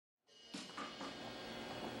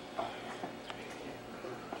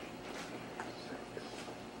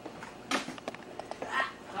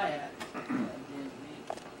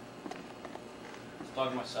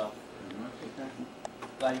talking to myself.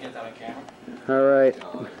 Glad you get that on camera. Alright.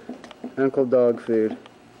 Uncle Dog Food.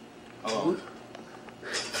 Oh.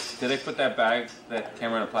 Did they put that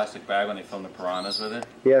camera in a plastic bag when they filmed the piranhas with it?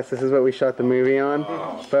 Yes, this is what we shot the movie on,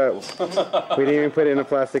 but we didn't even put it in a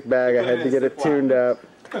plastic bag. I had to get it tuned up.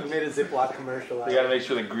 Made a Ziploc commercial. You gotta make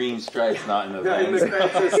sure the green stripe's not in the No, in the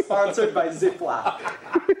credits is sponsored by Ziploc.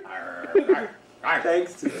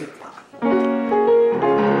 Thanks to Ziploc.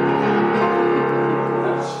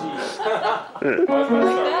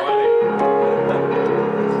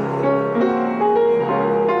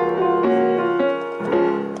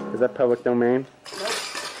 Is that public domain? Nope.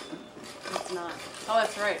 It's not. Oh,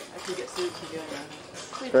 that's right. I could get sued for doing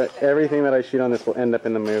that. But everything that I shoot on this will end up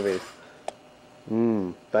in the movies.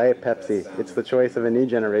 Diet Pepsi. It's the choice of a new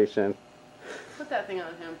generation. Put that thing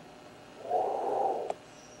on him.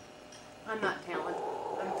 I'm not talent.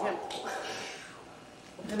 I'm Tim.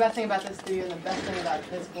 The best thing about this studio and the best thing about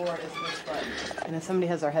this board is this button. And if somebody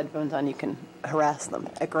has their headphones on, you can harass them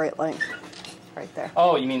at great length. Right there.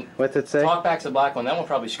 Oh, you mean... What's it say? Talkback's the black one. That one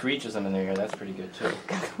probably screeches them in their ear. That's pretty good, too.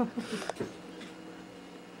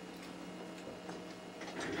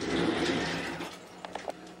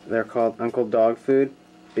 They're called Uncle Dog Food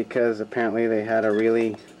because apparently they had a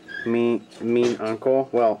really mean uncle.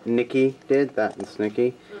 Well, Nicky did. That's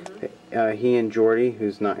Nicky. He and Jordy,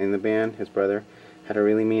 who's not in the band, his brother, had a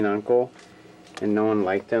really mean uncle. And no one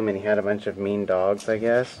liked him, and he had a bunch of mean dogs, I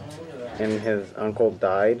guess. And his uncle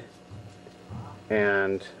died.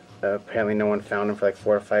 And apparently no one found him for like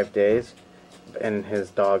 4 or 5 days. And his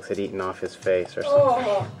dogs had eaten off his face or something.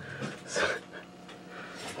 Oh. So,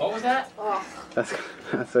 What was that? Oh.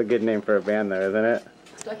 that's a good name for a band, though, isn't it?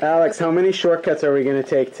 Alex, how many shortcuts are we going to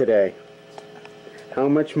take today? How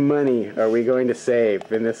much money are we going to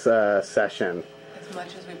save in this session? As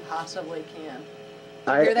much as we possibly can.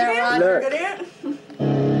 You're that, Ron? Look, You're good at?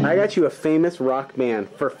 I got you a famous rock band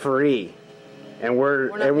for free. And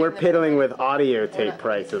we're piddling with audio tape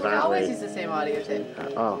prices, aren't we? We always use the same audio tape.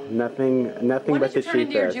 Oh, nothing When but did the you turn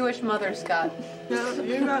into your cheapest. Jewish mother, Scott? No,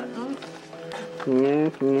 you're not.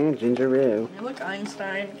 Gingeroo. You look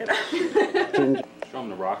Einstein. Ginger. Show them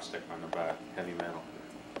the rock stick on the back. Heavy metal.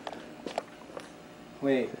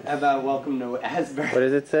 Wait, how about Welcome to Asbury? What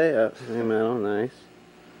does it say? Oh, heavy metal, nice.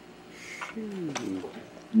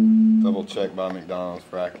 Double check by McDonald's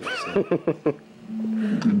for accuracy.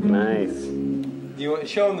 Nice. Do you want to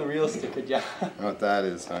show him the real sticker, John? I know what that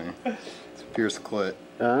is, honey. It's a Pierce clit.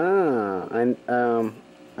 Ah, I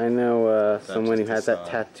know someone who has that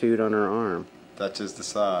tattooed on her arm. Touches the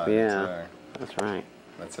side. Yeah, that's right.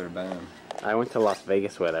 That's her band. I went to Las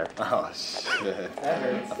Vegas with her. Oh, shit. That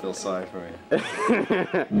hurts. I feel sorry for you.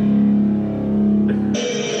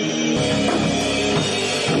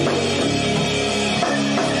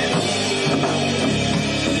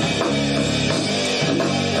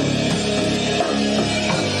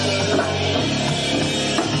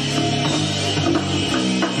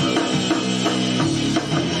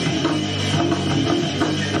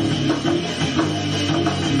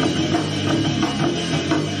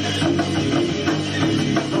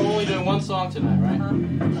 Song tonight, right?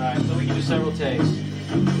 Alright, so we can do several takes.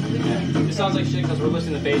 Yeah. It sounds like shit because we're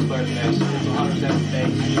listening to bass player today, so it's 100%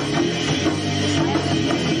 bass.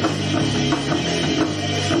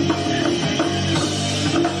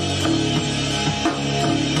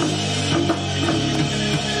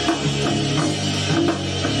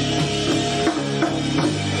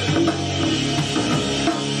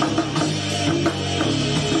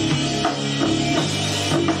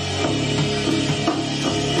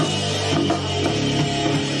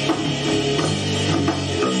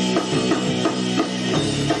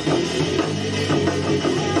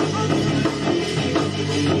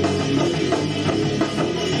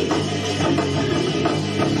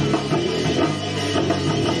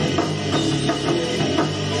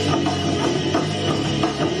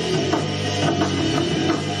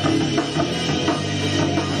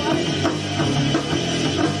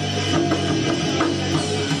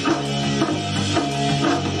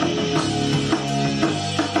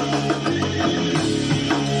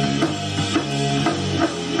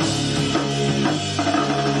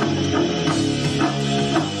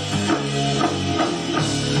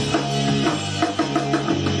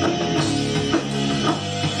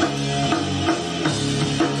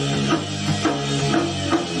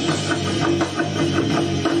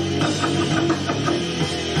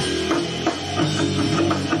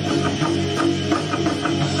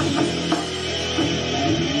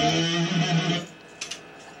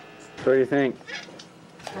 What do you think?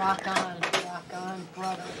 Rock on,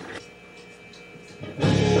 brother.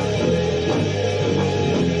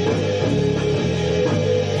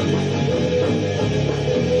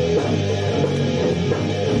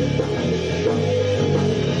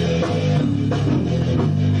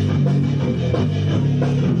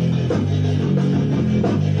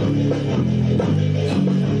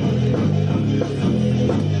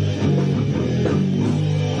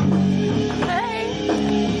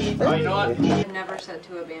 You know what? I never said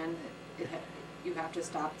to a band you have to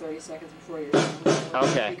stop 30 seconds before you're done.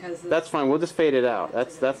 Okay, Because that's fine. We'll just fade it out.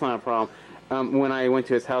 That's not a problem. When I went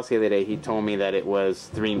to his house the other day, he told me that it was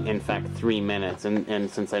 3 minutes, and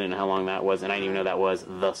since I didn't know how long that was, and I didn't even know that was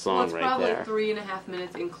the song well, it's right probably there. 3.5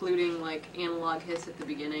 minutes, including like analog hiss at the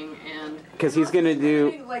beginning and. Because he's gonna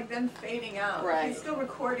do. Like them fading out. Right. He's still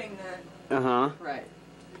recording the. Right.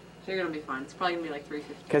 So you're gonna be fine. It's probably gonna be like 3:50.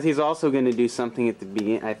 Because he's also gonna do something at the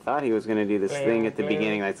beginning. I thought he was gonna do this thing at the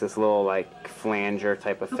beginning, like this little like flanger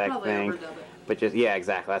type effect thing. But just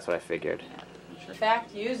exactly. That's what I figured. In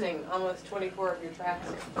fact, using almost 24 of your tracks.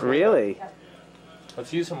 Really?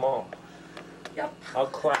 Let's use them all. Yep. I'll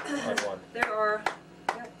clap on one. There are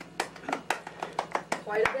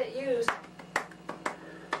quite a bit used.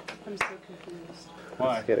 I'm so confused.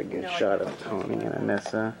 Let's get a good shot of Tony and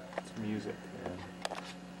Anissa. It's music.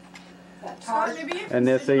 Todd, maybe you can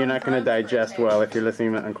Anissa, sit you're on not going to drums for a digest tape. well if you're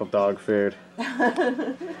listening to Uncle Dog Food.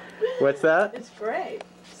 What's that? It's great.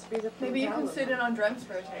 Maybe you can sit in on drums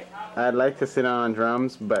for a tape. I'd like to sit on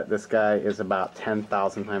drums, but this guy is about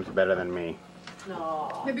 10,000 times better than me.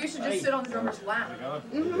 No. Maybe you should just sit on the drummer's lap.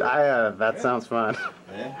 That sounds fun.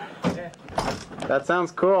 That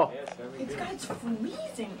sounds cool. It's freezing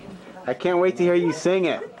in here. I can't wait to hear you sing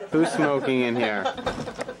it. Who's smoking in here?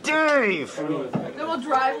 Dave! Then we'll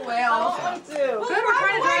drive away all of them. Good, we're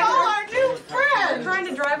trying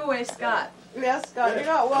to drive away Scott. Yes, Scott, you're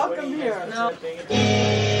not welcome here. No.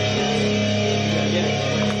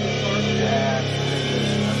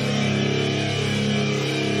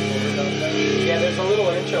 Yeah, there's a little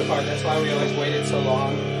intro part. That's why we always waited so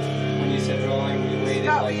long. When you said rolling, we waited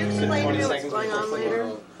Scott, like will you good explain 20 to me what's seconds. going on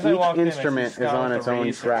later? Each instrument is on its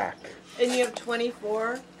own track. And you have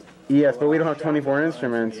 24? Yes, but we don't have 24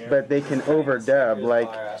 instruments, but they can overdub. Like,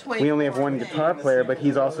 we only have one guitar player, but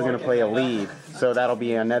he's also going to play a lead, so that'll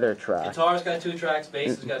be another track. Guitar's got 2 tracks,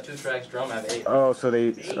 bass has got 2 tracks, drum have 8. Oh, so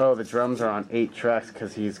the drums are on 8 tracks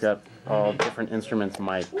because he's got all different instruments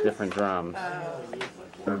mic'd, different drums.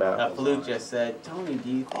 Faluke just said, Tony, do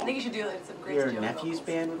you I think you should do like some great your Joe nephew's vocals.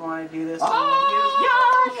 band would want to do this?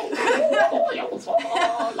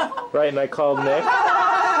 Right, and I called Nick,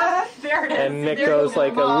 There it is. and Nick goes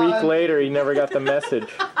like a week later, he never got the message.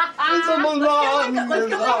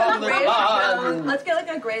 Let's get like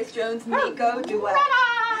a Grace Jones Nico duet.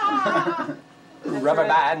 Rubber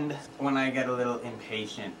band. When I get a little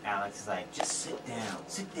impatient, Alex is like, just sit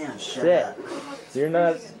down, shut Sit. up. You're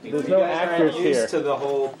not, there's no actors used here. to the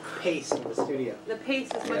whole pace in the studio. The pace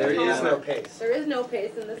is what There you call is it. no pace. There is no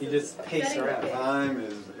pace in this. You just pace around. Time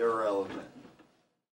is irrelevant.